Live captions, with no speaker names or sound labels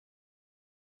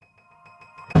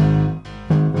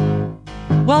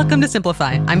Welcome to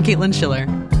Simplify. I'm Caitlin Schiller.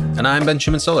 And I'm Ben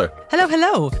Schuman-Stoller. Hello,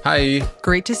 hello. Hi.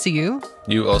 Great to see you.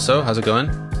 You also? How's it going?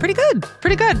 Pretty good.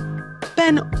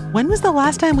 Ben, when was the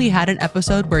last time we had an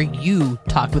episode where you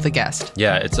talked with a guest?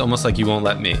 Yeah, it's almost like you won't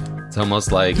let me. It's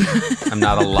almost like I'm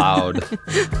not allowed.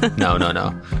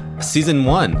 No. Season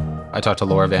 1. I talked to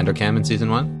Laura Vanderkam in season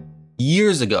 1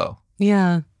 years ago.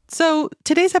 Yeah. So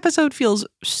today's episode feels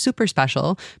super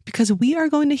special because we are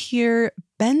going to hear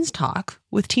Ben's talk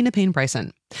with Tina Payne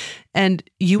Bryson. And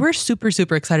you were super,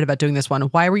 super excited about doing this one.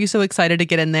 Why were you so excited to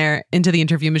get in there into the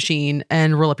interview machine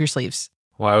and roll up your sleeves?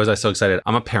 Why was I so excited?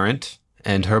 I'm a parent,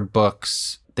 and her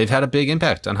books, they've had a big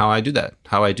impact on how I do that,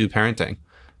 how I do parenting.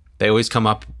 They always come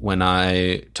up when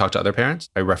I talk to other parents.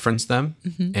 I reference them,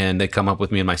 and they come up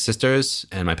with me and my sisters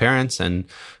and my parents and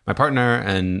my partner,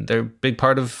 and they're a big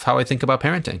part of how I think about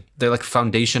parenting. They're like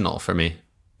foundational for me.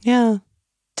 Yeah.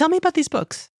 Tell me about these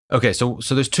books. Okay, so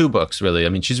there's 2 books, really. I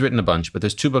mean, she's written a bunch, but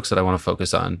there's 2 books that I want to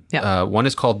focus on. Yeah. One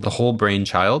is called The Whole Brain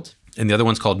Child, and the other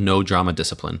one's called No Drama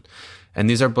Discipline. And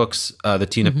these are books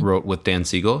that Tina wrote with Dan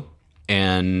Siegel,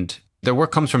 and their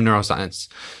work comes from neuroscience,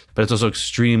 but it's also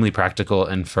extremely practical.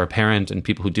 And for a parent and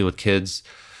people who deal with kids,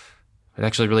 it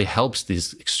actually really helps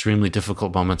these extremely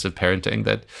difficult moments of parenting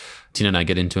that Tina and I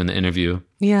get into in the interview.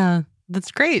 Yeah,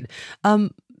 that's great.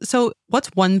 So what's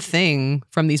one thing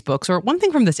from these books or one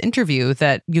thing from this interview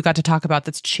that you got to talk about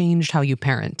that's changed how you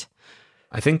parent?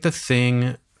 I think the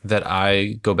thing that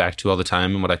I go back to all the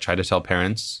time and what I try to tell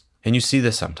parents, and you see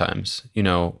this sometimes, you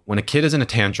know, when a kid is in a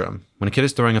tantrum, when a kid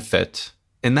is throwing a fit,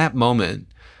 in that moment,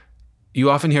 you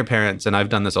often hear parents, and I've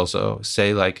done this also,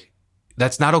 say like,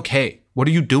 that's not okay. What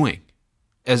are you doing?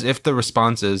 As if the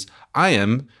response is, I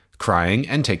am crying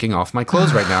and taking off my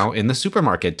clothes right now in the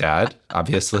supermarket, Dad,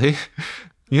 obviously.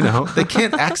 You know, they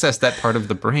can't access that part of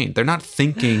the brain. They're not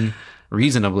thinking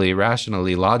reasonably,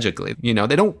 rationally, logically. You know,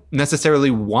 they don't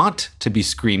necessarily want to be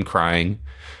scream crying.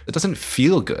 It doesn't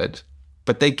feel good,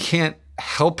 but they can't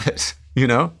help it, you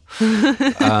know?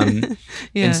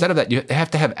 Instead of that, you have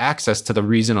to have access to the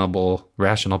reasonable,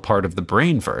 rational part of the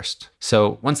brain first.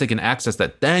 So once they can access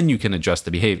that, then you can adjust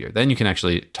the behavior. Then you can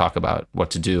actually talk about what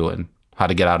to do and how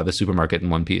to get out of the supermarket in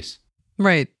one piece.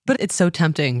 Right. But it's so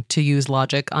tempting to use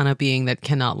logic on a being that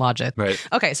cannot logic. Right.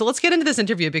 Okay, so let's get into this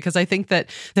interview because I think that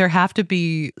there have to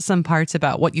be some parts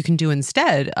about what you can do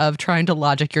instead of trying to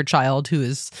logic your child who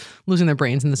is losing their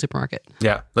brains in the supermarket.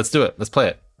 Yeah, let's do it. Let's play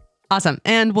it. Awesome.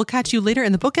 And we'll catch you later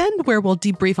in the bookend where we'll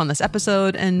debrief on this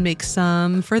episode and make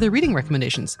some further reading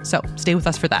recommendations. So stay with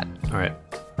us for that. All right.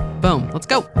 Boom. Let's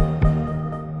go.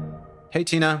 Hey,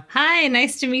 Tina. Hi,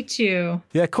 nice to meet you.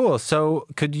 Yeah, cool. So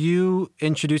could you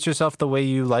introduce yourself the way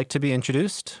you like to be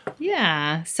introduced?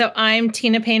 Yeah, so I'm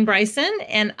Tina Payne Bryson,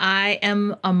 and I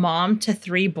am a mom to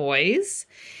 3 boys.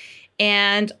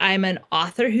 And I'm an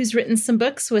author who's written some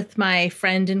books with my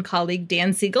friend and colleague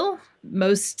Dan Siegel.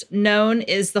 Most known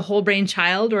is The Whole Brain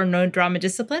Child or No Drama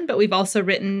Discipline, but we've also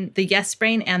written The Yes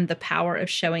Brain and The Power of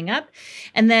Showing Up.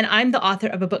 And then I'm the author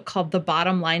of a book called The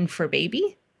Bottom Line for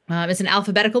Baby. It's an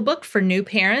alphabetical book for new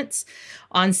parents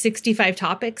on 65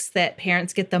 topics that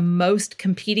parents get the most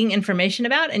competing information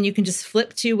about. And you can just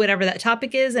flip to whatever that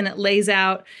topic is, and it lays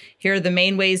out, here are the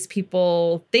main ways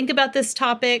people think about this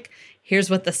topic.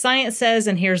 Here's what the science says,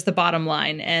 and here's the bottom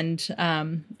line.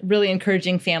 And really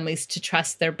encouraging families to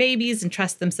trust their babies and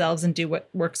trust themselves and do what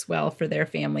works well for their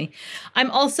family.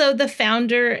 I'm also the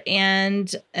founder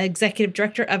and executive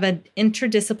director of an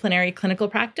interdisciplinary clinical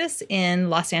practice in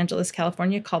Los Angeles,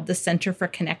 California called the Center for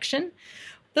Connection.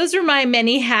 Those are my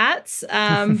many hats.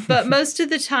 But most of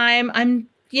the time I'm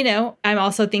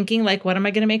also thinking like, what am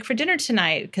I going to make for dinner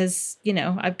tonight? Because,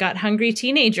 I've got hungry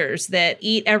teenagers that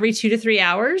eat every 2 to 3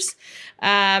 hours.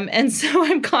 And so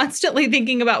I'm constantly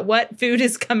thinking about what food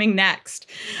is coming next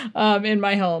in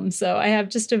my home. So I have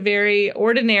just a very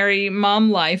ordinary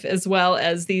mom life as well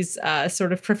as these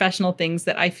sort of professional things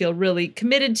that I feel really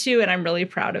committed to and I'm really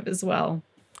proud of as well.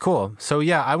 Cool. So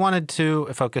yeah, I wanted to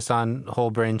focus on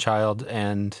Whole Brain Child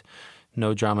and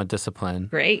No Drama Discipline.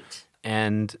 Great.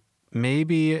 And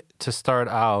maybe to start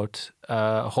out,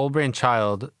 Whole Brain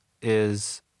Child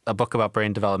is a book about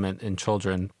brain development in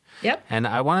children. Yep. And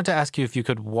I wanted to ask you if you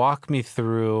could walk me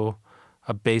through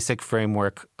a basic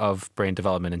framework of brain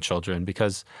development in children,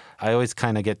 because I always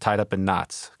kind of get tied up in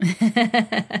knots.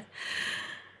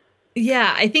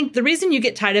 Yeah, I think the reason you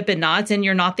get tied up in knots, and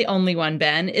you're not the only one,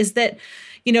 Ben, is that,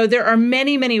 there are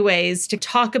many, many ways to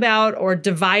talk about or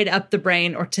divide up the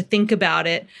brain or to think about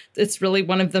it. It's really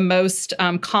one of the most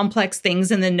complex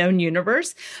things in the known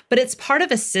universe, but it's part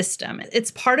of a system.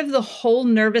 It's part of the whole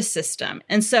nervous system.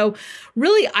 And so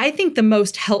really, I think the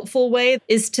most helpful way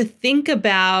is to think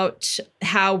about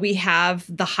how we have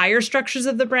the higher structures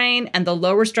of the brain and the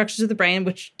lower structures of the brain,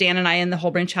 which Dan and I in the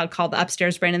Whole Brain Child call the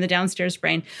upstairs brain and the downstairs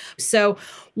brain. So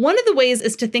one of the ways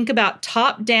is to think about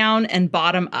top down and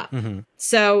bottom up.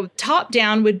 So top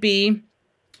down would be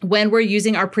when we're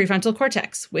using our prefrontal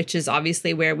cortex, which is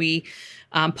obviously where we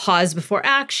pause before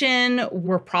action,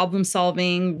 we're problem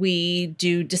solving, we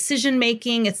do decision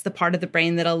making. It's the part of the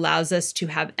brain that allows us to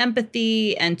have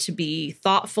empathy and to be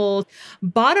thoughtful.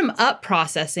 Bottom up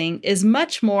processing is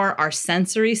much more our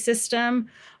sensory system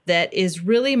that is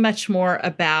really much more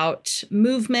about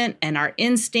movement and our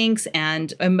instincts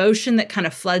and emotion that kind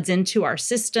of floods into our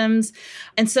systems.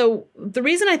 And so the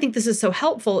reason I think this is so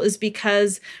helpful is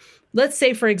because let's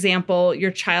say, for example,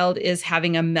 your child is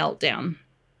having a meltdown.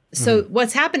 So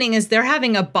what's happening is they're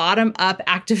having a bottom-up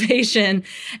activation,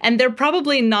 and they're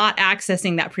probably not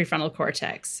accessing that prefrontal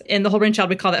cortex. In the Whole Brain Child,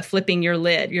 we call that flipping your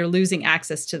lid. You're losing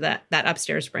access to that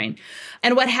upstairs brain.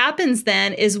 And what happens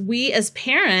then is we as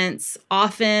parents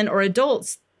often, or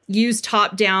adults, use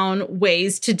top-down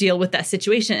ways to deal with that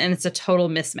situation, and it's a total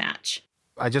mismatch.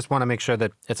 I just want to make sure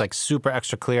that it's like super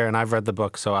extra clear, and I've read the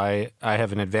book, so I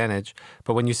have an advantage.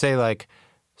 But when you say like,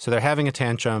 so they're having a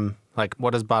tantrum, like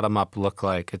what does bottom up look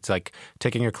like? It's like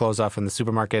taking your clothes off in the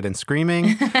supermarket and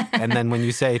screaming. And then when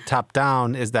you say top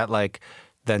down, is that like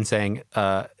then saying,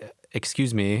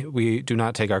 excuse me, we do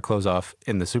not take our clothes off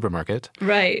in the supermarket?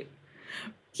 Right.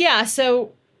 Yeah.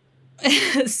 So,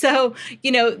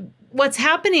 what's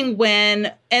happening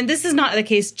when, and this is not the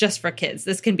case just for kids,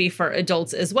 this can be for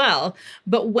adults as well,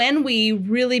 but when we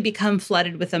really become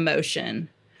flooded with emotion,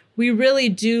 we really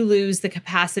do lose the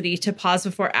capacity to pause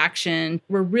before action.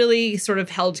 We're really sort of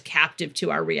held captive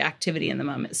to our reactivity in the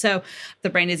moment. So the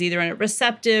brain is either in a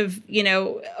receptive,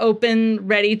 open,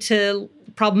 ready to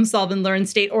problem solve and learn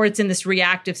state, or it's in this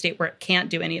reactive state where it can't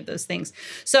do any of those things.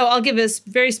 So I'll give a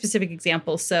very specific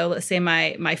example. So let's say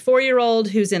my 4-year-old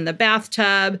who's in the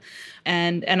bathtub,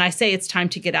 and I say it's time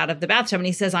to get out of the bathtub, and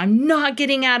he says, I'm not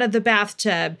getting out of the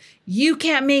bathtub. You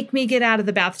can't make me get out of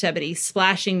the bathtub. And he's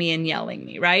splashing me and yelling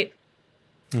me, right?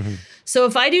 Mm-hmm. So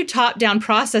if I do top-down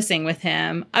processing with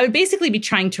him, I would basically be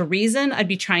trying to reason. I'd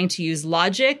be trying to use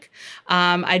logic.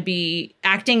 I'd be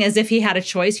acting as if he had a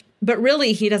choice. But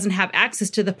really, he doesn't have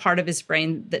access to the part of his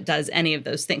brain that does any of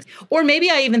those things. Or maybe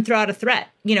I even throw out a threat.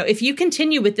 If you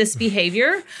continue with this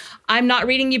behavior, I'm not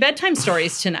reading you bedtime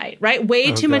stories tonight, right?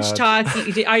 Way too much talk.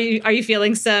 Are you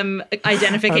feeling some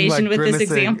identification with grimacing. This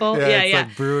example? It's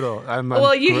like brutal.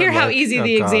 Well, you hear how easy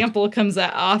the example comes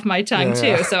off my tongue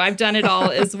too. So I've done it all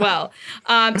as well.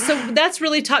 So that's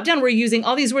really top down. We're using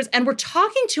all these words and we're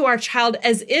talking to our child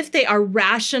as if they are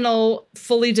rational,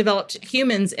 fully developed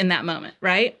humans in that moment,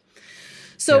 right?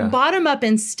 So bottom up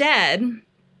instead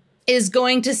is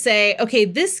going to say, okay,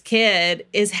 this kid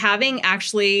is having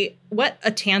actually what a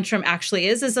tantrum actually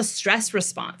is a stress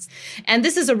response. And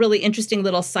this is a really interesting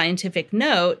little scientific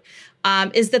note,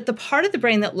 is that the part of the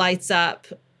brain that lights up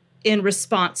in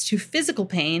response to physical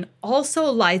pain also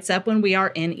lights up when we are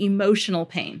in emotional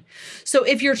pain. So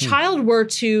if your child were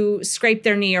to scrape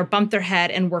their knee or bump their head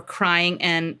and were crying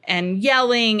and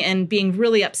yelling and being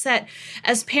really upset,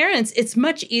 as parents, it's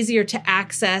much easier to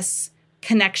access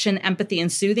connection, empathy,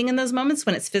 and soothing in those moments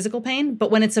when it's physical pain. But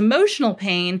when it's emotional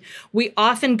pain, we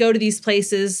often go to these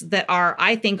places that are,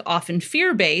 I think, often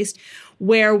fear-based,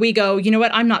 where we go, you know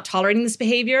what, I'm not tolerating this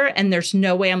behavior and there's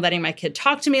no way I'm letting my kid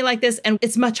talk to me like this. And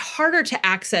it's much harder to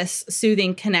access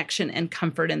soothing, connection, and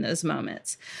comfort in those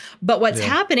moments. But what's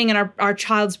happening in our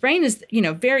child's brain is,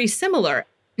 very similar.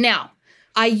 Now,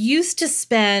 I used to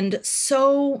spend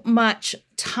so much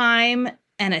time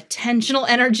and attentional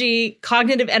energy,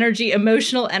 cognitive energy,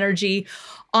 emotional energy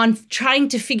on trying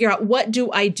to figure out, what do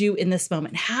I do in this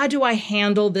moment? How do I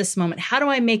handle this moment? How do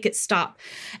I make it stop?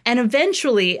 And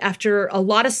eventually, after a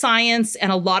lot of science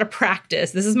and a lot of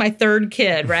practice, this is my third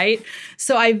kid, right?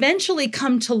 So I eventually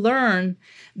come to learn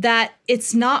that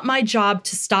it's not my job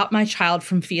to stop my child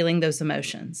from feeling those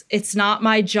emotions. It's not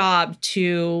my job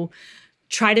to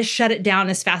try to shut it down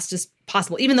as fast as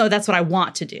possible, even though that's what I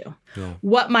want to do. Yeah.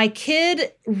 What my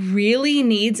kid really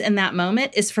needs in that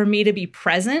moment is for me to be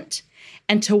present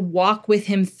and to walk with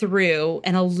him through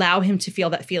and allow him to feel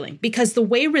that feeling. Because the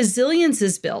way resilience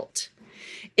is built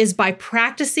is by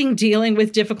practicing dealing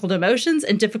with difficult emotions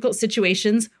and difficult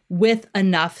situations with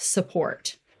enough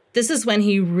support. This is when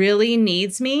he really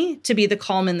needs me to be the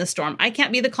calm in the storm. I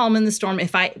can't be the calm in the storm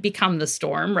if I become the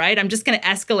storm, right? I'm just going to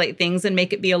escalate things and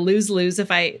make it be a lose-lose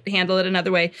if I handle it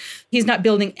another way. He's not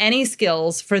building any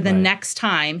skills for the next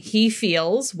time he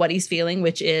feels what he's feeling,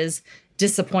 which is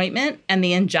disappointment and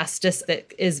the injustice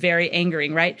that is very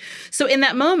angering, right? So in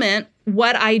that moment,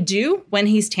 what I do when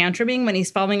he's tantruming, when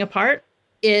he's falling apart,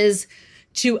 is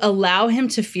to allow him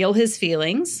to feel his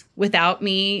feelings without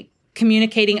me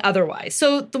communicating otherwise.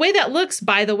 So the way that looks,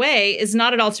 by the way, is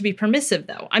not at all to be permissive,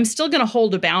 though. I'm still going to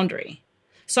hold a boundary.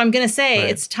 So I'm going to say,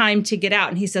 it's time to get out.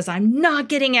 And he says, I'm not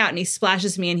getting out. And he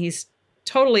splashes me and he's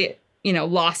totally,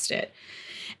 lost it.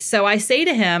 So I say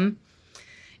to him,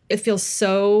 it feels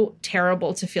so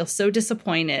terrible to feel so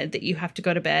disappointed that you have to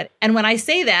go to bed. And when I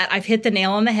say that, I've hit the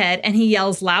nail on the head and he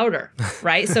yells louder,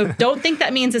 right? So don't think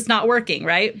that means it's not working,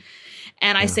 right?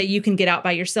 And I say, you can get out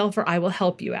by yourself or I will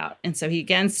help you out. And so he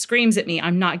again screams at me,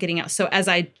 I'm not getting out. So as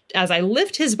I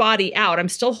lift his body out, I'm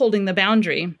still holding the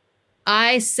boundary.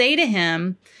 I say to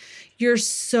him, you're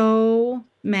so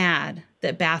mad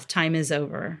that bath time is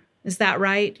over. Is that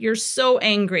right? You're so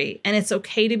angry and it's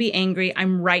okay to be angry.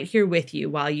 I'm right here with you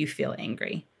while you feel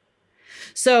angry.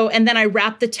 So, and then I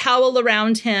wrap the towel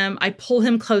around him. I pull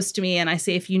him close to me and I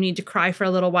say, if you need to cry for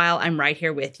a little while, I'm right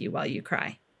here with you while you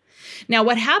cry. Now,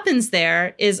 what happens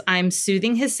there is I'm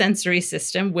soothing his sensory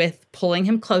system with pulling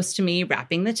him close to me,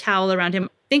 wrapping the towel around him.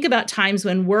 Think about times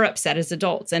when we're upset as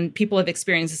adults, and people have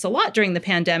experienced this a lot during the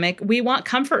pandemic. We want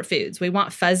comfort foods. We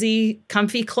want fuzzy,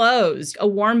 comfy clothes, a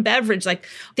warm beverage, like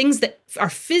things that are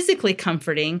physically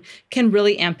comforting can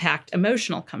really impact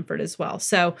emotional comfort as well.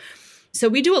 So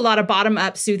we do a lot of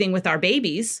bottom-up soothing with our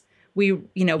babies. We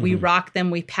rock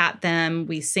them, we pat them,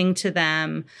 we sing to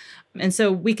them. And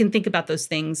so we can think about those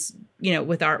things,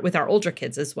 with our older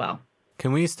kids as well.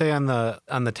 Can we stay on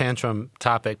the tantrum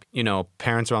topic?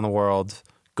 Parents around the world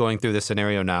going through this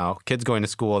scenario now, kids going to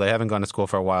school, they haven't gone to school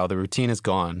for a while, the routine is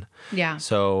gone. Yeah.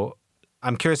 So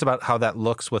I'm curious about how that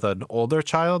looks with an older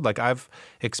child. Like I've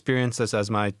experienced this as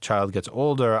my child gets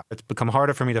older. It's become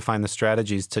harder for me to find the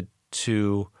strategies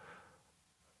to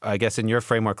I guess in your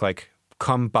framework, like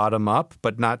come bottom up,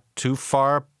 but not too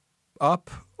far up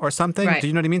or something. Right. Do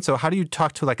you know what I mean? So how do you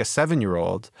talk to like a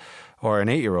 7-year-old or an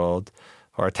 8-year-old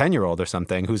or a 10-year-old or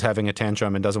something who's having a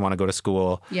tantrum and doesn't want to go to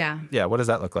school? Yeah. Yeah. What does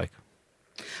that look like?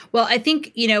 Well, I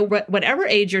think, whatever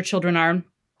age your children are,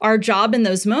 our job in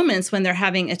those moments when they're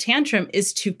having a tantrum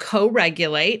is to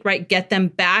co-regulate, right? Get them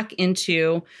back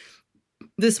into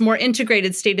this more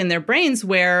integrated state in their brains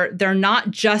where they're not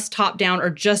just top down or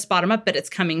just bottom up, but it's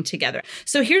coming together.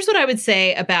 So here's what I would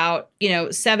say about,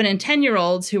 7 and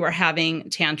 10-year-olds who are having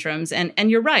tantrums. And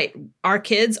you're right. Our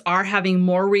kids are having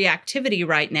more reactivity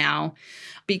right now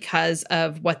because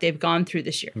of what they've gone through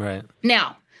this year. Right.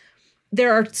 Now,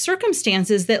 there are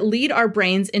circumstances that lead our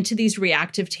brains into these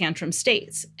reactive tantrum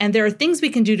states. And there are things we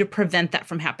can do to prevent that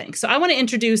from happening. So I want to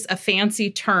introduce a fancy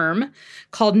term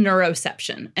called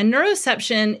neuroception. And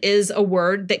neuroception is a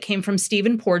word that came from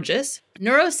Stephen Porges.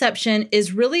 Neuroception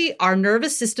is really our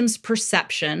nervous system's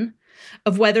perception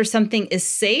of whether something is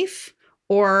safe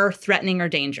or threatening or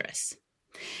dangerous.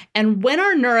 And when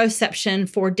our neuroception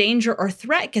for danger or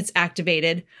threat gets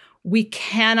activated, we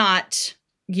cannot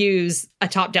use a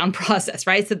top-down process,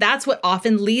 right? So that's what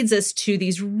often leads us to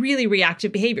these really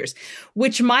reactive behaviors,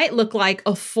 which might look like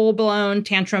a full-blown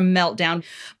tantrum meltdown,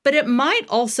 but it might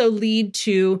also lead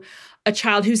to a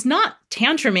child who's not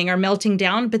tantruming or melting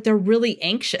down, but they're really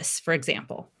anxious, for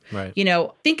example. Right.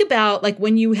 Think about like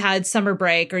when you had summer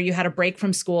break or you had a break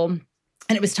from school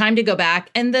and it was time to go back,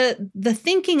 and the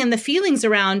thinking and the feelings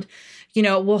around,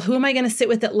 well, who am I going to sit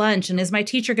with at lunch? And is my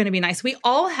teacher going to be nice? We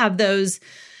all have those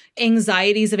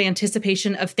anxieties of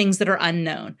anticipation of things that are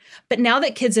unknown. But now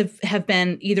that kids have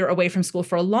been either away from school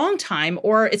for a long time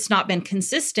or it's not been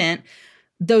consistent,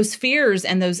 those fears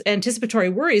and those anticipatory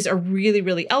worries are really,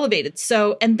 really elevated.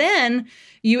 So, and then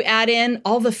you add in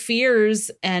all the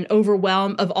fears and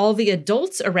overwhelm of all the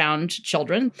adults around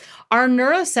children. Our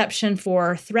neuroception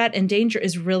for threat and danger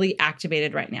is really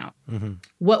activated right now. Mm-hmm.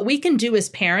 What we can do as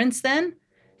parents then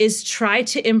is try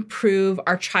to improve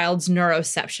our child's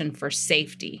neuroception for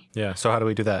safety. Yeah. So how do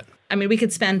we do that? I mean, we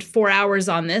could spend 4 hours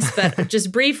on this, but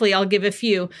just briefly, I'll give a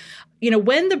few.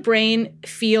 When the brain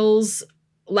feels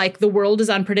like the world is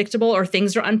unpredictable or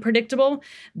things are unpredictable,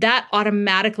 that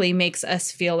automatically makes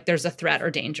us feel like there's a threat or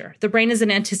danger. The brain is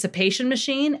an anticipation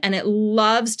machine and it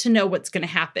loves to know what's going to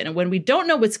happen. And when we don't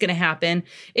know what's going to happen,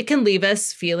 it can leave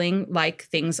us feeling like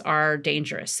things are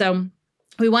dangerous. So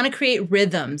We want to create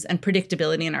rhythms and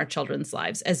predictability in our children's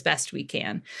lives as best we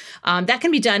can. That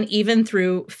can be done even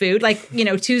through food. Like,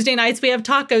 Tuesday nights we have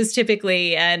tacos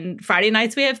typically, and Friday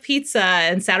nights we have pizza,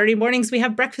 and Saturday mornings we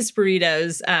have breakfast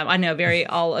burritos. I know, very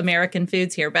all American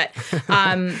foods here, but,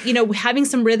 having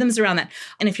some rhythms around that.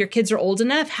 And if your kids are old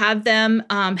enough, have them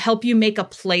help you make a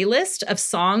playlist of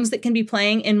songs that can be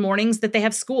playing in mornings that they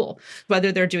have school,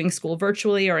 whether they're doing school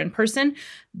virtually or in person.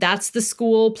 That's the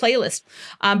school playlist.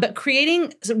 But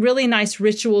creating really nice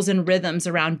rituals and rhythms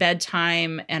around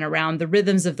bedtime and around the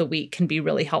rhythms of the week can be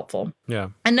really helpful. Yeah.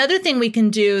 Another thing we can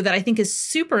do that I think is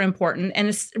super important, and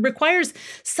it requires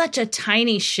such a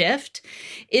tiny shift,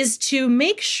 is to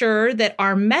make sure that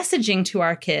our messaging to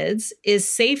our kids is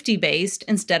safety-based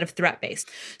instead of threat-based.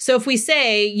 So if we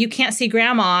say, you can't see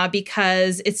grandma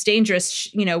because it's dangerous,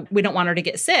 we don't want her to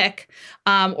get sick,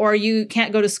 or you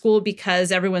can't go to school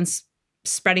because everyone's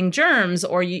spreading germs,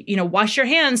 or wash your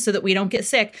hands so that we don't get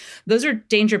sick. Those are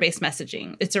danger-based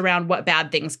messaging. It's around what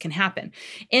bad things can happen.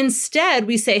 Instead,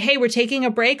 we say, hey, we're taking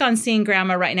a break on seeing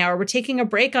grandma right now, or we're taking a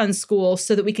break on school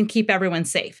so that we can keep everyone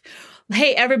safe.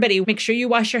 Hey, everybody, make sure you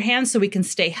wash your hands so we can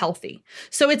stay healthy.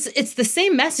 So it's the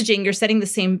same messaging. You're setting the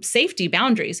same safety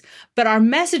boundaries, but our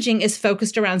messaging is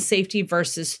focused around safety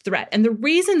versus threat. And the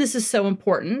reason this is so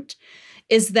important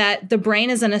is that the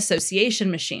brain is an association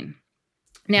machine.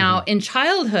 Now, in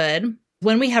childhood,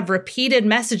 when we have repeated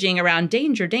messaging around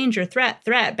danger, danger, threat,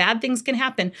 bad things can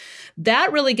happen,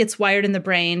 that really gets wired in the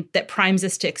brain that primes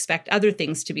us to expect other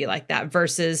things to be like that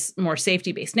versus more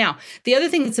safety-based. Now, the other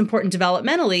thing that's important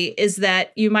developmentally is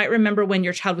that you might remember when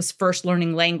your child was first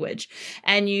learning language,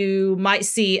 and you might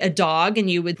see a dog and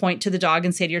you would point to the dog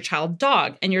and say to your child,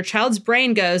 dog. And your child's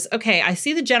brain goes, okay, I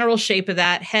see the general shape of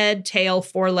that, head, tail,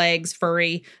 4 legs,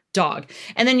 furry, dog.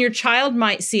 And then your child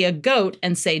might see a goat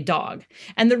and say dog.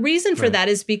 And the reason for that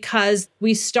is because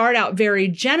we start out very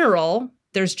general.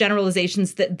 There's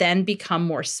generalizations that then become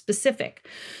more specific.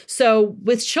 So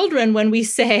with children, when we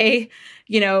say,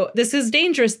 this is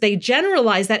dangerous, they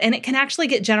generalize that, and it can actually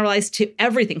get generalized to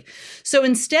everything. So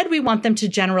instead, we want them to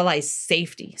generalize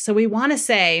safety. So we want to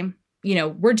say,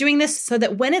 we're doing this so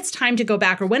that when it's time to go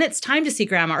back, or when it's time to see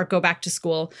grandma or go back to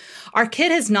school, our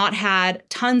kid has not had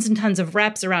tons and tons of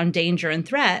reps around danger and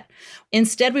threat.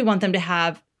 Instead, we want them to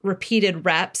have repeated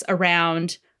reps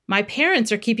around, my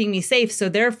parents are keeping me safe. So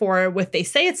therefore, if they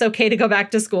say it's okay to go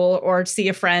back to school or see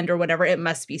a friend or whatever, it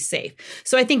must be safe.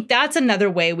 So I think that's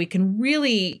another way we can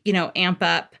really, amp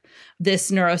up this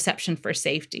neuroception for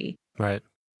safety. Right.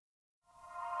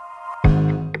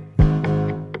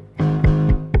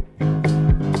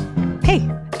 Hey,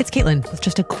 it's Caitlin with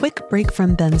just a quick break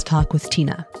from Ben's talk with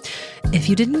Tina. If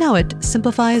you didn't know it,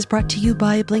 Simplify is brought to you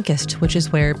by Blinkist, which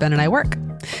is where Ben and I work.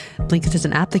 Blinkist is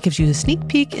an app that gives you a sneak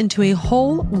peek into a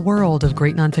whole world of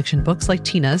great nonfiction books like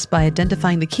Tina's by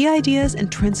identifying the key ideas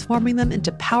and transforming them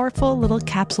into powerful little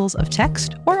capsules of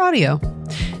text or audio.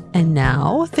 And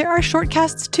now there are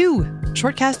shortcasts too.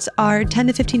 Shortcasts are 10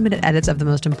 to 15 minute edits of the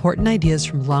most important ideas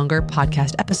from longer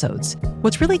podcast episodes.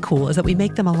 What's really cool is that we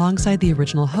make them alongside the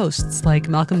original hosts like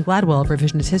Malcolm Gladwell of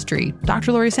Revisionist History,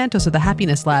 Dr. Laurie Santos of the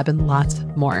Happiness Lab, and lots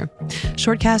more.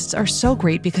 Shortcasts are so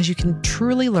great because you can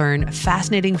truly learn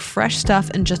fascinating, fresh stuff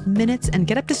in just minutes and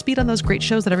get up to speed on those great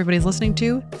shows that everybody's listening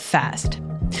to fast.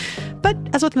 But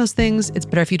as with most things, it's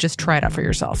better if you just try it out for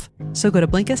yourself. So go to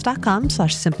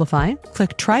Blinkist.com/simplify,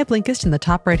 click Try Blinkist in the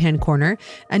top right-hand corner,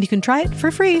 and you can try it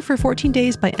for free for 14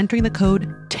 days by entering the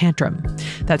code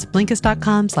TANTRUM. That's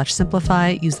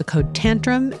Blinkist.com/simplify, use the code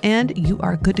TANTRUM, and you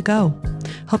are good to go.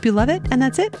 Hope you love it, and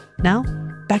that's it. Now,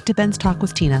 back to Ben's talk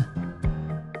with Tina.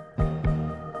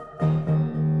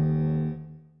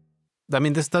 I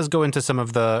mean, this does go into some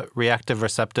of the reactive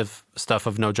receptive stuff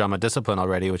of No Drama Discipline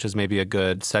already, which is maybe a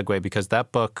good segue because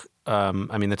that book,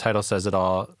 the title says it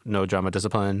all, No Drama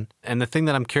Discipline. And the thing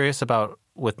that I'm curious about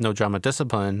with No Drama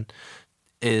Discipline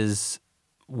is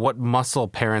what muscle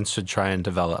parents should try and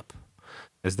develop.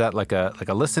 Is that like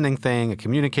a listening thing, a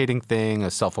communicating thing, a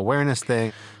self-awareness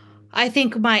thing? I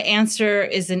think my answer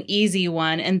is an easy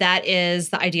one, and that is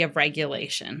the idea of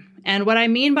regulation. And what I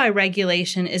mean by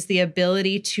regulation is the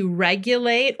ability to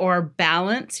regulate or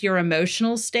balance your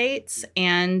emotional states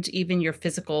and even your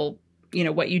physical,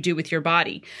 what you do with your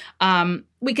body.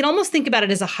 We can almost think about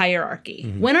it as a hierarchy.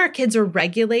 Mm-hmm. When our kids are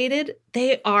regulated,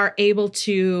 they are able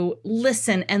to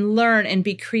listen and learn and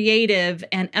be creative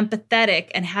and empathetic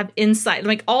and have insight.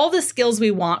 Like all the skills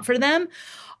we want for them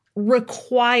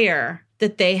require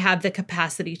that they have the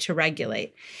capacity to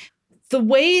regulate. The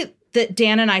way that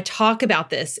Dan and I talk about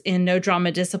this in No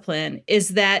Drama Discipline is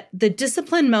that the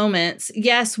discipline moments,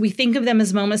 yes, we think of them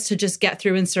as moments to just get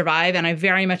through and survive. And I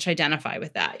very much identify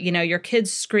with that. You know, your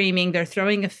kid's screaming, they're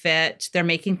throwing a fit, they're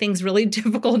making things really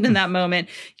difficult in that moment.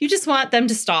 You just want them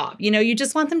to stop. You know, you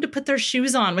just want them to put their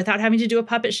shoes on without having to do a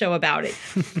puppet show about it.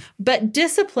 But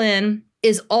discipline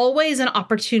is always an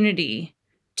opportunity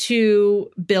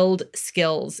to build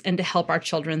skills and to help our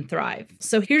children thrive.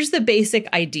 So here's the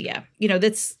basic idea. You know,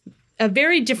 that's a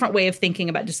very different way of thinking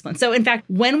about discipline. So in fact,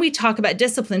 when we talk about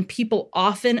discipline, people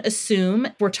often assume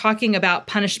we're talking about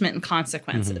punishment and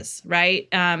consequences, right?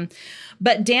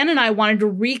 But Dan and I wanted to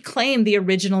reclaim the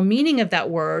original meaning of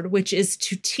that word, which is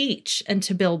to teach and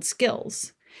to build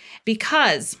skills.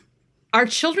 Because our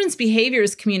children's behavior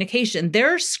is communication.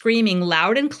 They're screaming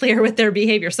loud and clear with their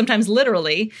behavior, sometimes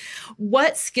literally,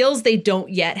 what skills they don't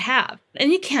yet have. And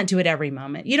you can't do it every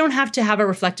moment. You don't have to have a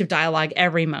reflective dialogue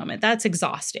every moment. That's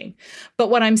exhausting. But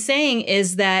what I'm saying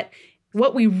is that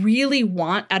what we really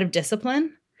want out of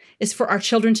discipline is for our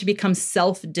children to become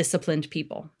self-disciplined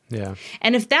people. Yeah.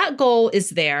 And if that goal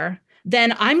is there,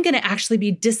 then I'm going to actually be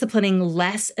disciplining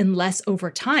less and less over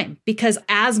time, because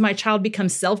as my child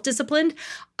becomes self-disciplined,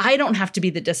 I don't have to be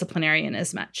the disciplinarian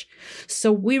as much.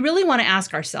 So we really want to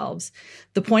ask ourselves,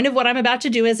 the point of what I'm about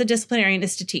to do as a disciplinarian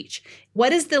is to teach.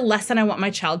 What is the lesson I want my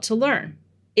child to learn?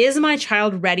 Is my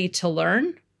child ready to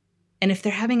learn? And if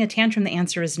they're having a tantrum, the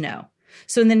answer is no.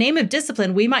 So in the name of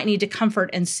discipline, we might need to comfort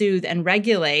and soothe and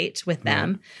regulate with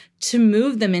them to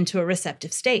move them into a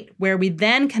receptive state where we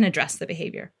then can address the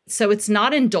behavior. So it's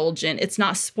not indulgent. It's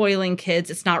not spoiling kids.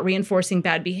 It's not reinforcing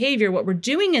bad behavior. What we're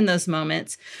doing in those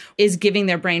moments is giving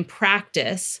their brain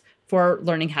practice for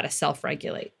learning how to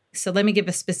self-regulate. So let me give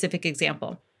a specific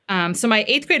example. So my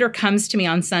 8th grader comes to me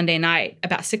on Sunday night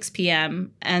about 6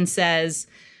 p.m. and says,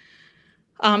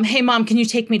 hey, Mom, can you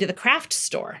take me to the craft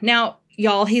store? Now,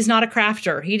 y'all, he's not a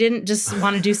crafter. He didn't just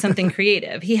want to do something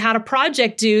creative. He had a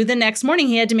project due the next morning.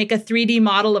 He had to make a 3D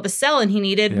model of a cell and he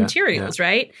needed materials,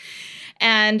 right?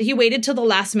 And he waited till the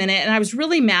last minute. And I was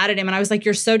really mad at him. And I was like,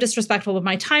 you're so disrespectful of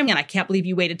my time. And I can't believe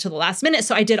you waited till the last minute.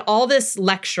 So I did all this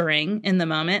lecturing in the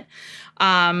moment.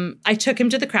 I took him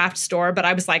to the craft store, but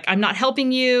I was like, I'm not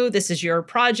helping you. This is your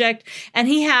project. And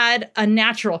he had a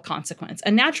natural consequence.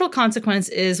 A natural consequence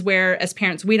is where, as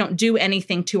parents, we don't do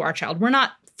anything to our child. We're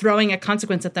not throwing a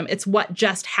consequence at them. It's what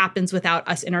just happens without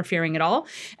us interfering at all.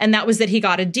 And that was that he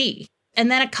got a D. And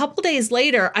then a couple days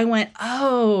later, I went,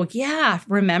 oh, yeah,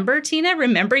 remember, Tina?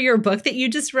 Remember your book that you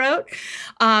just wrote?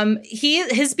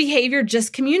 His behavior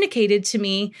just communicated to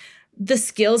me the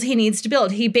skills he needs to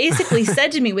build. He basically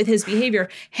said to me with his behavior,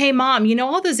 hey, Mom, you know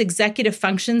all those executive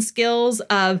function skills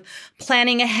of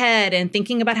planning ahead and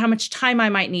thinking about how much time I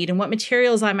might need and what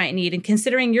materials I might need and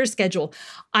considering your schedule.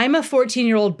 I'm a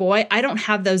 14-year-old boy. I don't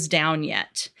have those down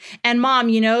yet. And Mom,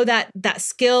 you know, that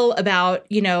skill about,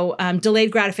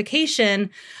 delayed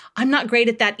gratification, I'm not great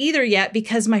at that either yet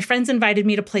because my friends invited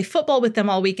me to play football with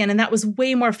them all weekend. And that was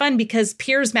way more fun because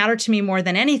peers matter to me more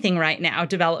than anything right now,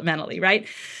 developmentally, right?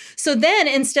 So then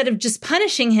instead of just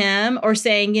punishing him or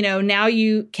saying, now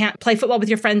you can't play football with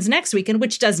your friends next weekend,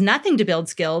 which does nothing to build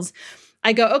skills,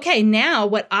 I go, okay, now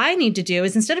what I need to do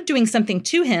is instead of doing something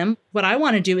to him, what I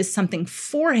want to do is something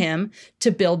for him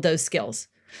to build those skills.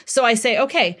 So I say,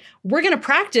 okay, we're going to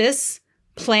practice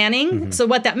planning. Mm-hmm. So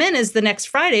what that meant is the next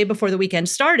Friday before the weekend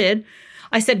started,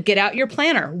 I said, get out your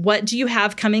planner. What do you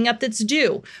have coming up that's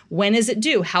due? When is it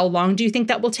due? How long do you think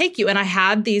that will take you? And I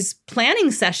had these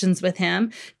planning sessions with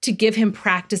him to give him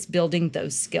practice building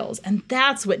those skills. And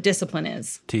that's what discipline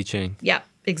is. Teaching. Yeah,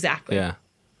 exactly. Yeah.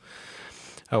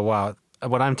 Oh, wow.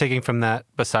 What I'm taking from that,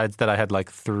 besides that I had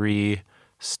like 3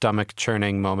 stomach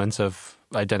churning moments of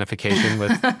identification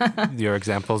with your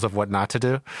examples of what not to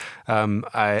do. I'm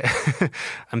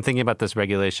thinking about this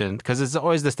regulation because there's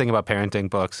always this thing about parenting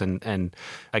books and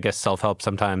I guess self-help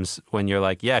sometimes when you're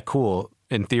like, yeah, cool.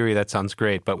 In theory, that sounds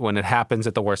great. But when it happens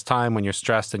at the worst time, when you're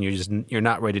stressed and you're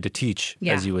not ready to teach,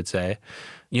 as you would say,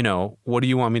 what do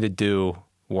you want me to do,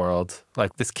 world?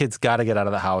 Like, this kid's got to get out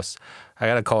of the house. I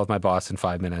got to call with my boss in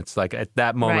 5 minutes. Like, at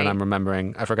that moment, I'm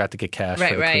remembering I forgot to get cash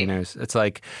for the cleaners. It's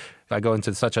like I go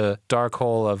into such a dark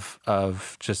hole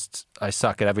of just I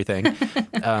suck at everything.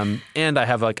 And I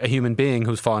have like a human being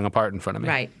who's falling apart in front of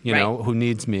me, who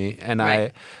needs me. And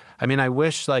I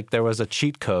wish like there was a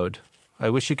cheat code. I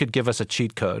wish you could give us a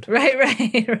cheat code.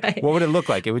 Right. What would it look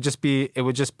like? It would just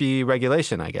be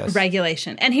regulation, I guess.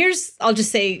 Regulation. And I'll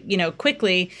just say,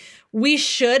 quickly, we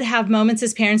should have moments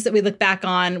as parents that we look back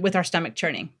on with our stomach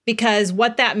churning, because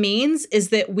what that means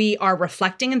is that we are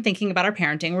reflecting and thinking about our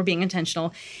parenting. We're being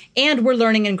intentional and we're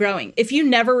learning and growing. If you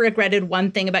never regretted one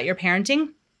thing about your parenting,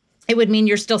 it would mean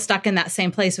you're still stuck in that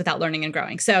same place without learning and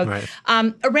growing. So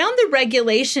Right. around the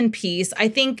regulation piece, I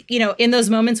think, in those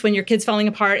moments when your kid's falling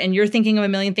apart and you're thinking of a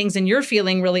million things and you're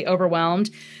feeling really overwhelmed,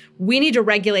 we need to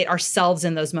regulate ourselves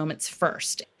in those moments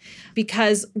first.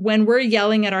 Because when we're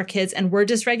yelling at our kids and we're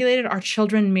dysregulated, our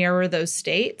children mirror those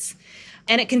states.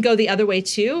 And it can go the other way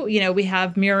too. We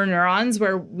have mirror neurons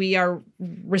where we are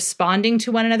responding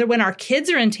to one another. When our kids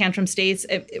are in tantrum states,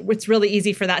 it's really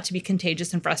easy for that to be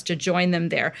contagious and for us to join them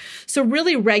there. So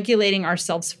really regulating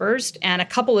ourselves first. And a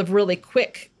couple of really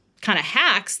quick kind of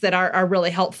hacks that are really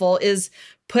helpful is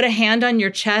put a hand on your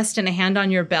chest and a hand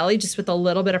on your belly, just with a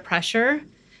little bit of pressure,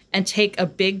 and take a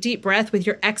big deep breath with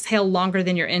your exhale longer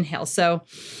than your inhale. So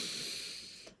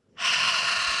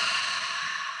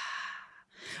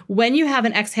when you have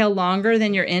an exhale longer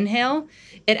than your inhale,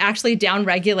 it actually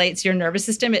downregulates your nervous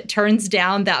system. It turns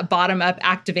down that bottom-up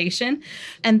activation.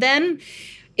 And then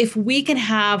if we can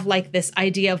have like this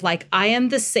idea of like, I am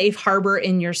the safe harbor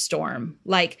in your storm,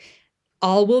 like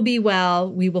all will be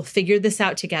well. We will figure this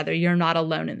out together. You're not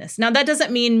alone in this. Now, that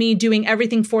doesn't mean me doing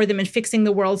everything for them and fixing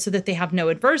the world so that they have no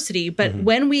adversity. But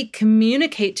when we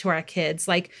communicate to our kids,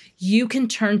 like, you can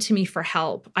turn to me for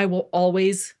help. I will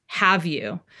always have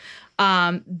you.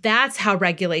 That's how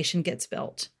regulation gets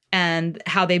built and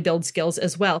how they build skills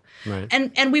as well. Right.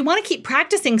 And we want to keep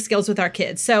practicing skills with our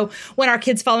kids. So when our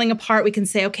kid's falling apart, we can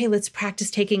say, okay, let's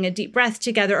practice taking a deep breath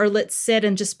together, or let's sit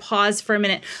and just pause for a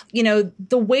minute.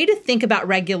 The way to think about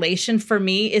regulation for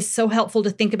me is so helpful to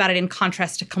think about it in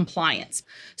contrast to compliance.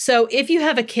 So if you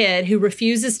have a kid who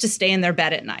refuses to stay in their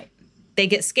bed at night, they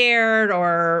get scared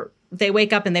or they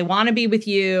wake up and they want to be with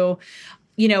you,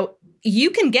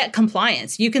 you can get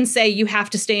compliance. You can say you have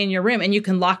to stay in your room and you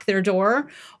can lock their door.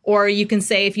 Or you can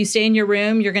say, if you stay in your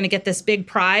room, you're going to get this big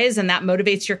prize, and that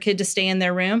motivates your kid to stay in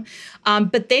their room.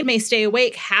 But they may stay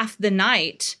awake half the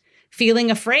night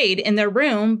feeling afraid in their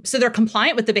room. So they're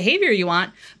compliant with the behavior you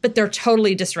want, but they're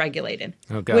totally dysregulated.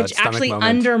 Oh God, which actually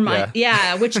undermines,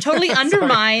 which totally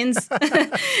undermines,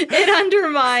 it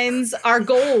undermines our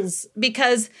goals,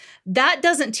 because that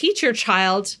doesn't teach your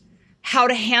child how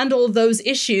to handle those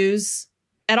issues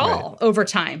at all over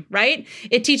time, right?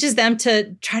 It teaches them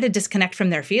to try to disconnect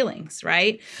from their feelings,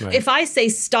 right? If I say,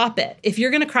 stop it, if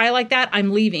you're going to cry like that,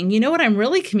 I'm leaving. What I'm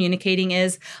really communicating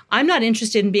is, I'm not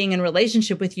interested in being in a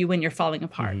relationship with you when you're falling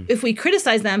apart. If we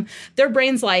criticize them, their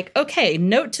brain's like, okay,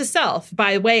 note to self,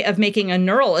 by way of making a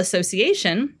neural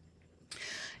association.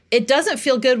 It doesn't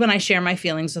feel good when I share my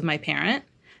feelings with my parent.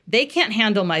 They can't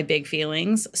handle my big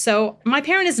feelings. So my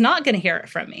parent is not going to hear it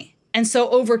from me. And so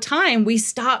over time, we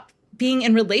stop being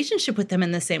in relationship with them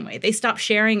in the same way. They stop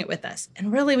sharing it with us.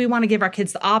 And really, we want to give our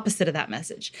kids the opposite of that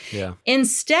message. Yeah.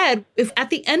 Instead, if at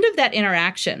the end of that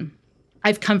interaction,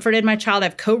 I've comforted my child,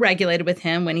 I've co-regulated with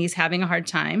him when he's having a hard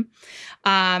time,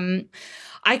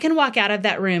 I can walk out of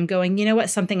that room going, you know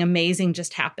what, something amazing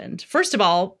just happened. First of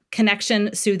all,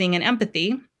 connection, soothing, and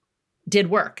empathy did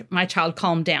work. My child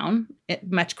calmed down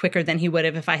much quicker than he would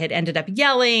have if I had ended up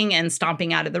yelling and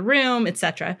stomping out of the room,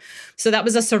 etc. So that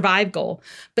was a survive goal.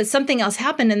 But something else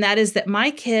happened, and that is that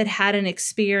my kid had an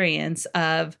experience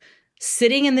of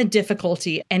sitting in the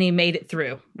difficulty, and he made it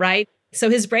through, right? So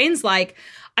his brain's like,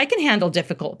 I can handle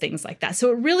difficult things like that.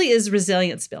 So it really is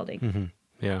resilience building.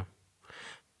 Mm-hmm. Yeah.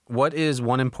 What is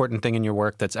one important thing in your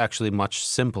work that's actually much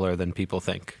simpler than people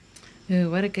think? Ooh,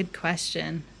 what a good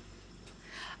question.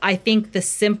 I think the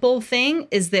simple thing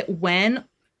is that when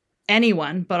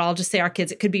anyone, but I'll just say our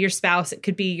kids, it could be your spouse, it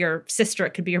could be your sister,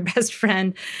 it could be your best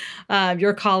friend,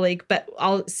 your colleague, but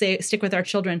I'll say stick with our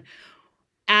children.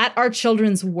 At our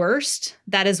children's worst,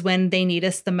 that is when they need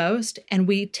us the most. And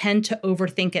we tend to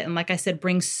overthink it. And like I said,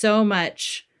 bring so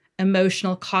much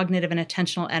emotional, cognitive, and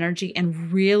attentional energy.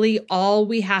 And really all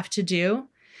we have to do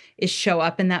is show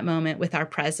up in that moment with our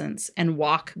presence and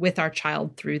walk with our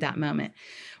child through that moment.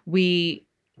 Really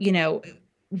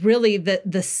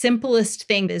the simplest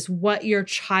thing is what your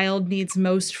child needs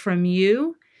most from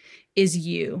you is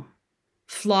you.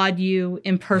 Flawed you,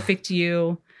 imperfect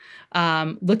you,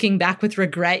 looking back with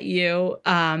regret you.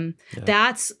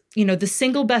 That's, the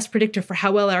single best predictor for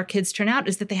how well our kids turn out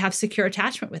is that they have secure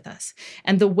attachment with us.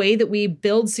 And the way that we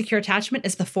build secure attachment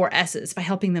is the 4 S's: by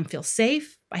helping them feel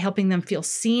safe, by helping them feel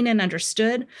seen and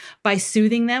understood, by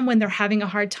soothing them when they're having a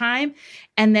hard time,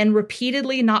 and then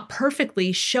repeatedly, not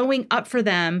perfectly, showing up for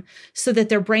them so that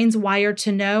their brain's wired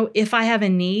to know, if I have a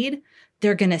need,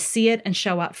 they're going to see it and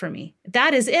show up for me.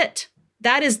 That is it.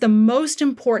 That is the most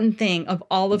important thing of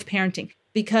all of parenting,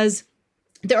 because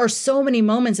there are so many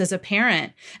moments as a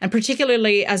parent, and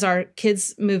particularly as our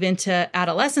kids move into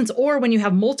adolescence, or when you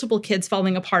have multiple kids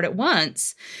falling apart at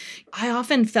once, I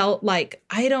often felt like,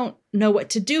 I don't know what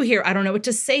to do here. I don't know what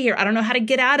to say here. I don't know how to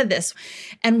get out of this.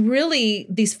 And really,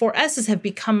 these 4 S's have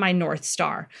become my North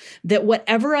Star, that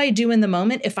whatever I do in the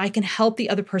moment, if I can help the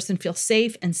other person feel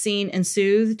safe and seen and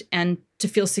soothed and to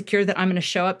feel secure that I'm going to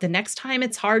show up the next time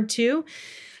it's hard too,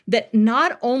 that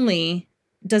not only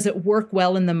does it work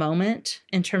well in the moment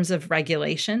in terms of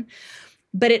regulation,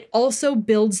 but it also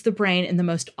builds the brain in the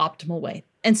most optimal way.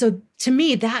 And so to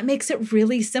me, that makes it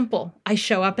really simple. I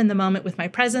show up in the moment with my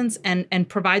presence and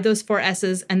provide those 4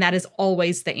 S's, and that is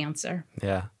always the answer.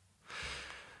 Yeah.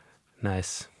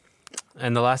 Nice.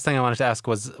 And the last thing I wanted to ask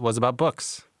was about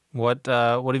books. What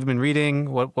have you been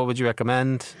reading? What would you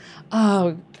recommend?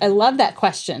 Oh, I love that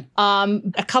question.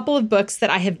 A couple of books that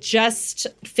I have just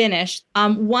finished.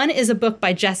 One is a book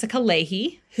by Jessica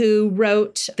Lahey, who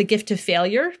wrote The Gift of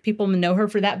Failure. People know her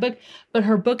for that book, but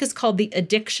her book is called The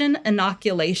Addiction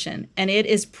Inoculation, and it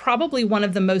is probably one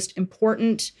of the most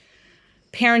important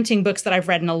parenting books that I've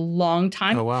read in a long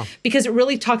time. Oh, wow. Because it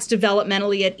really talks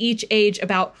developmentally at each age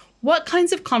about what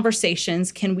kinds of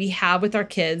conversations can we have with our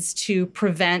kids to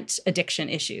prevent addiction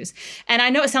issues? And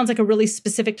I know it sounds like a really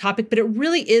specific topic, but it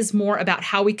really is more about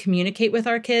how we communicate with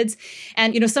our kids.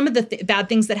 And, some of the bad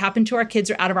things that happen to our kids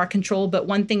are out of our control, but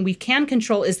one thing we can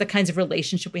control is the kinds of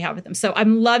relationship we have with them. So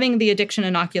I'm loving The Addiction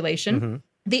Inoculation. Mm-hmm.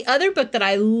 The other book that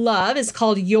I love is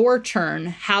called Your Turn,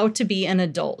 How to Be an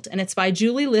Adult. And it's by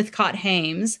Julie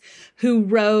Lythcott-Haims, who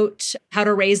wrote How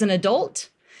to Raise an Adult.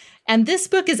 And this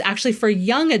book is actually for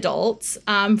young adults,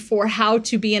 for how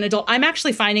to be an adult. I'm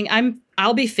actually finding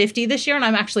I'll be 50 this year, and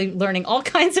I'm actually learning all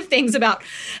kinds of things about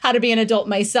how to be an adult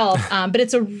myself. But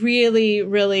it's a really,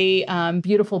 really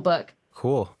beautiful book.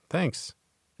 Cool. Thanks.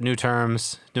 New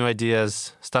terms, new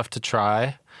ideas, stuff to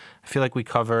try. I feel like we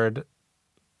covered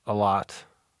a lot.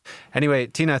 Anyway,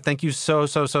 Tina, thank you so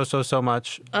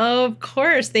much. Oh, of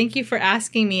course. Thank you for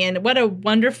asking me. And what a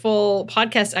wonderful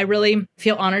podcast. I really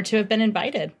feel honored to have been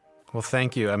invited. Well,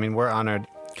 thank you. I mean, we're honored.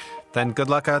 Then good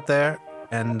luck out there,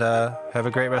 and have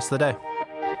a great rest of the day.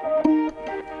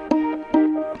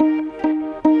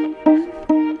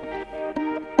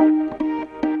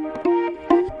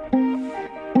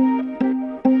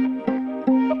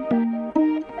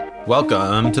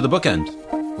 Welcome to The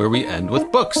Bookend, where we end with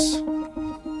books.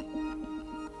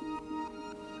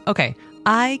 Okay,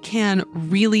 I can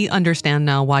really understand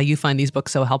now why you find these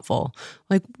books so helpful.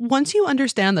 Like, once you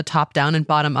understand the top-down and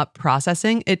bottom-up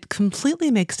processing, it completely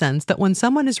makes sense that when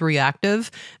someone is reactive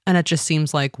and it just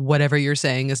seems like whatever you're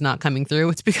saying is not coming through,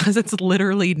 it's because it's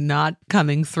literally not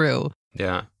coming through.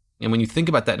 Yeah. And when you think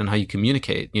about that and how you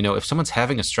communicate, if someone's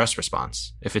having a stress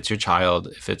response, if it's your child,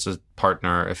 if it's a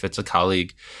partner, if it's a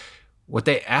colleague, what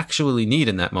they actually need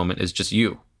in that moment is just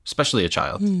you, especially a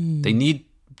child. They need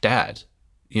dad.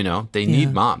 They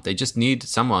need mom. They just need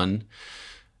someone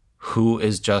who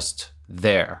is just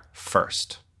there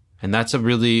first. And that's a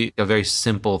very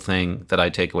simple thing that I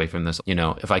take away from this.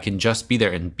 If I can just be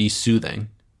there and be soothing,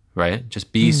 right?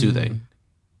 Just be soothing,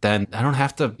 then I don't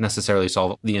have to necessarily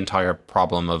solve the entire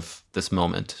problem of this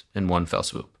moment in one fell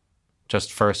swoop.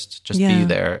 Just be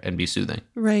there and be soothing.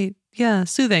 Right. Yeah,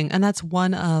 soothing. And that's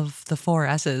one of the 4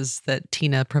 S's that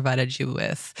Tina provided you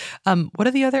with. What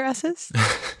are the other S's?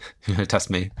 You're going to test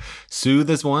me. Soothe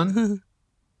is one.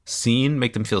 Seen,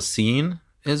 make them feel seen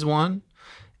is one.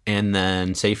 And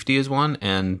then safety is one.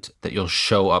 And that you'll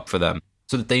show up for them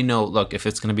so that they know, look, if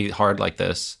it's going to be hard like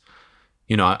this,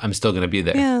 I'm still going to be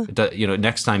there. Yeah.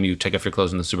 Next time you take off your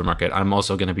clothes in the supermarket, I'm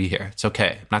also going to be here. It's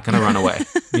okay. I'm not going to run away.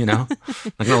 I'm not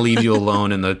going to leave you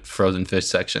alone in the frozen fish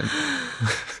section.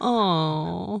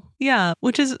 Oh, yeah.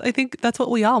 Which is, I think that's what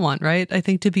we all want, right? I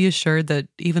think to be assured that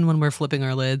even when we're flipping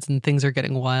our lids and things are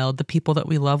getting wild, the people that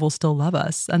we love will still love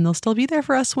us, and they'll still be there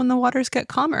for us when the waters get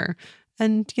calmer.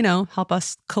 And, help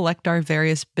us collect our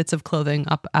various bits of clothing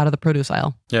up out of the produce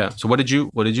aisle. Yeah. So what did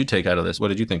you take out of this? What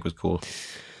did you think was cool?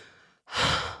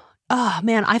 Oh,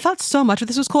 man, I thought so much of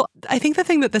this was cool. I think the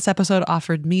thing that this episode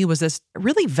offered me was this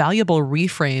really valuable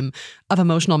reframe of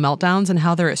emotional meltdowns and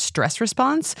how they're a stress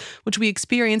response, which we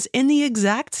experience in the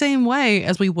exact same way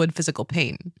as we would physical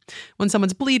pain. When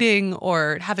someone's bleeding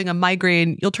or having a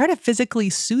migraine, you'll try to physically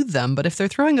soothe them. But if they're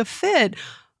throwing a fit,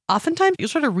 oftentimes you'll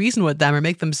try to reason with them or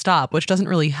make them stop, which doesn't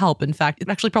really help. In fact, it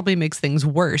actually probably makes things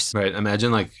worse. Right.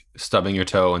 Imagine like stubbing your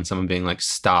toe and someone being like,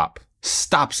 stop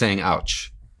saying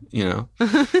ouch.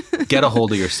 Get a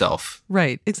hold of yourself.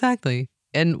 Right, exactly.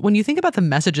 And when you think about the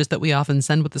messages that we often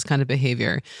send with this kind of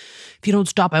behavior, if you don't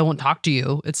stop, I won't talk to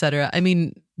you, etc. I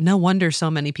mean, no wonder so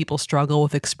many people struggle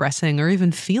with expressing or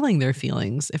even feeling their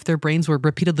feelings if their brains were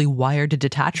repeatedly wired to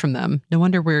detach from them. No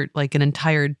wonder we're like an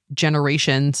entire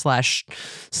generation /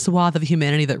 swath of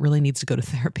humanity that really needs to go to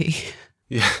therapy.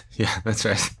 Yeah, that's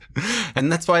right.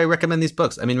 And that's why I recommend these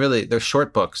books. I mean, really, they're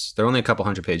short books. They're only a couple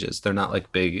hundred pages. They're not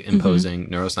like big, imposing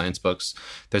neuroscience books.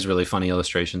 There's really funny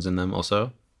illustrations in them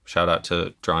also. Shout out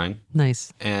to drawing.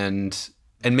 Nice. And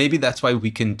maybe that's why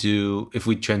we can do, if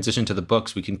we transition to the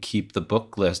books, we can keep the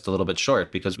book list a little bit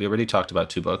short because we already talked about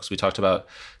 2 books. We talked about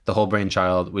The Whole Brain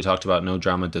Child. We talked about No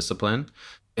Drama Discipline.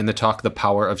 In the talk, The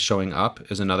Power of Showing Up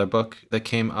is another book that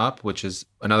came up, which is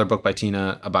another book by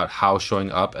Tina about how showing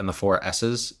up and the 4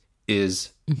 S's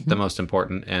is the most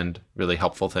important and really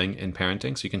helpful thing in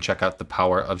parenting. So you can check out The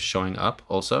Power of Showing Up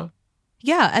also.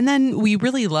 Yeah. And then we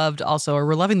really loved also, or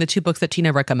we're loving the 2 books that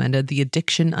Tina recommended, The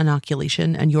Addiction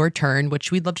Inoculation and Your Turn,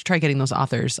 which we'd love to try getting those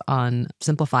authors on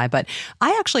Simplify. But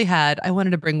I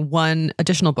wanted to bring one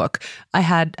additional book. I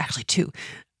had actually 2.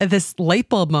 This light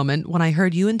bulb moment when I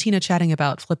heard you and Tina chatting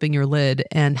about flipping your lid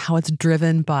and how it's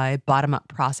driven by bottom-up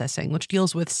processing, which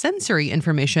deals with sensory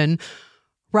information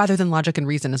rather than logic and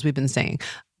reason, as we've been saying.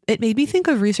 It made me think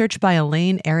of research by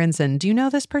Elaine Aronson. Do you know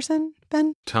this person,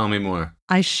 Ben? Tell me more.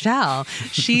 I shall.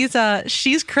 She's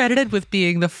credited with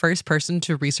being the first person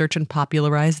to research and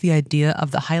popularize the idea of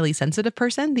the highly sensitive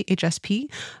person, the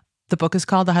HSP. The book is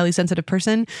called The Highly Sensitive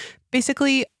Person.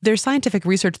 Basically, there's scientific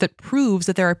research that proves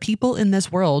that there are people in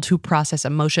this world who process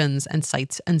emotions and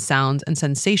sights and sounds and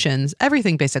sensations,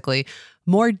 everything basically,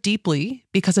 more deeply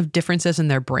because of differences in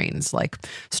their brains. Like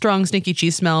strong, stinky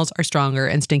cheese smells are stronger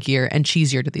and stinkier and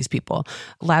cheesier to these people.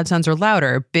 Loud sounds are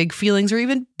louder. Big feelings are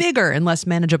even bigger and less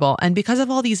manageable. And because of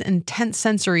all these intense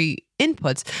sensory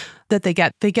inputs that they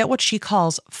get what she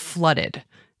calls flooded,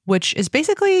 which is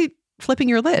basically flipping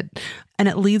your lid. And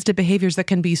it leads to behaviors that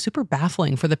can be super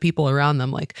baffling for the people around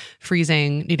them, like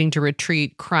freezing, needing to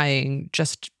retreat, crying,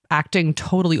 just acting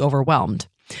totally overwhelmed.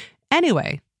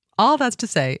 Anyway, all that's to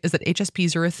say is that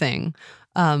HSPs are a thing.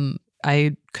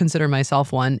 I consider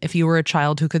myself one. If you were a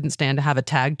child who couldn't stand to have a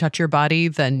tag touch your body,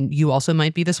 then you also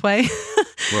might be this way.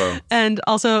 Whoa. And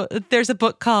also, there's a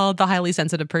book called The Highly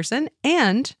Sensitive Person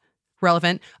and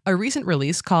relevant, a recent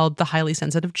release called The Highly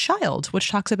Sensitive Child, which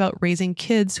talks about raising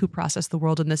kids who process the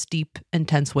world in this deep,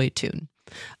 intense way too.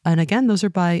 And again, those are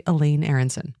by Elaine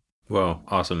Aronson. Whoa,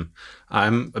 awesome.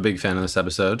 I'm a big fan of this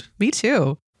episode. Me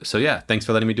too. So yeah, thanks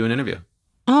for letting me do an interview.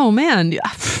 Oh man,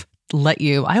 let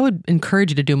you. I would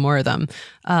encourage you to do more of them.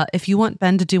 If you want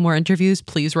Ben to do more interviews,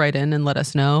 please write in and let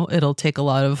us know. It'll take a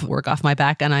lot of work off my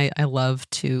back, and I love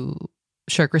to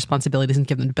shirk responsibilities and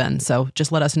give them to Ben. So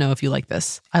just let us know if you like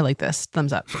this. I like this.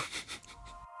 Thumbs up.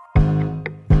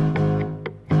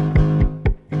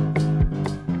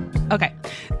 Okay.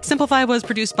 Simplify was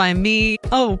produced by me.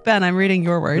 Oh, Ben, I'm reading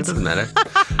your words. It doesn't matter.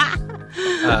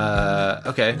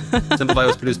 Okay. Simplify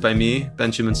was produced by me,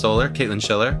 Ben Schuman-Solar, Caitlin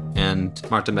Schiller, and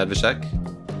Marta Medvešek.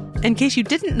 In case you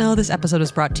didn't know, this episode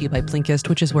is brought to you by Blinkist,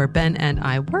 which is where Ben and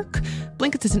I work.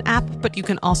 Blinkist is an app, but you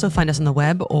can also find us on the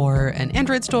web or an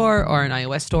Android store or an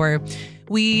iOS store.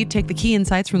 We take the key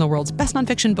insights from the world's best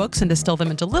nonfiction books and distill them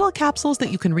into little capsules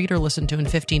that you can read or listen to in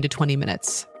 15 to 20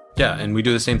 minutes. Yeah, and we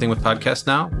do the same thing with podcasts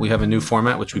now. We have a new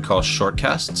format, which we call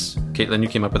shortcasts. Caitlin, you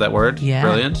came up with that word. Yeah.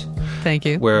 Brilliant. Thank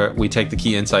you. Where we take the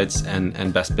key insights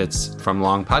and best bits from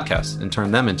long podcasts and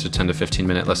turn them into 10 to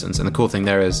 15-minute listens. And the cool thing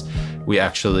there is we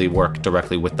actually work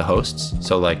directly with the hosts.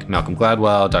 So like Malcolm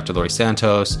Gladwell, Dr. Laurie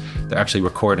Santos, they're actually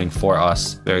recording for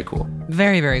us. Very cool.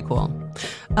 Very, very cool.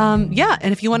 Yeah,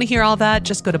 and if you want to hear all that,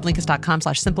 just go to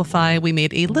Blinkist.com/simplify. We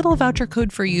made a little voucher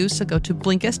code for you, so go to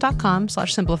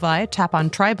Blinkist.com/simplify, tap on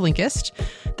Try Blinkist.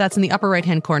 That's in the upper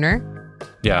right-hand corner.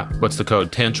 Yeah, what's the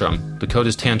code? Tantrum. The code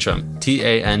is Tantrum.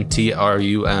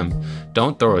 TANTRUM.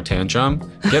 Don't throw a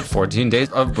tantrum. Get 14 days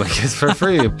of Blinkist for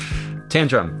free.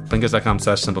 Tantrum.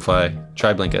 Blinkist.com/simplify.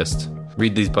 Try Blinkist.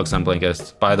 Read these books on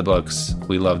Blinkist. Buy the books.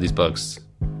 We love these books.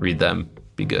 Read them.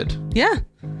 Be good. Yeah.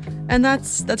 And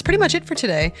that's pretty much it for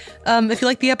today. If you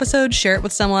like the episode, share it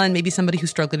with someone, maybe somebody who's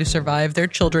struggling to survive their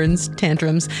children's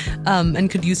tantrums and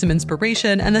could use some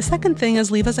inspiration. And the second thing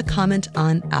is leave us a comment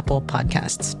on Apple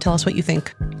Podcasts. Tell us what you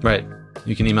think. Right.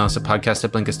 You can email us at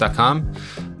podcast@blinkist.com.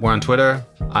 We're on Twitter.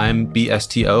 I'm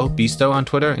Bisto on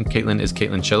Twitter, and Caitlin is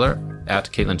Caitlin Schiller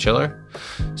at Caitlin Schiller.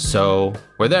 So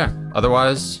we're there.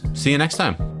 Otherwise, see you next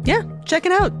time. Yeah, check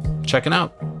it out. Checking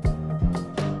out.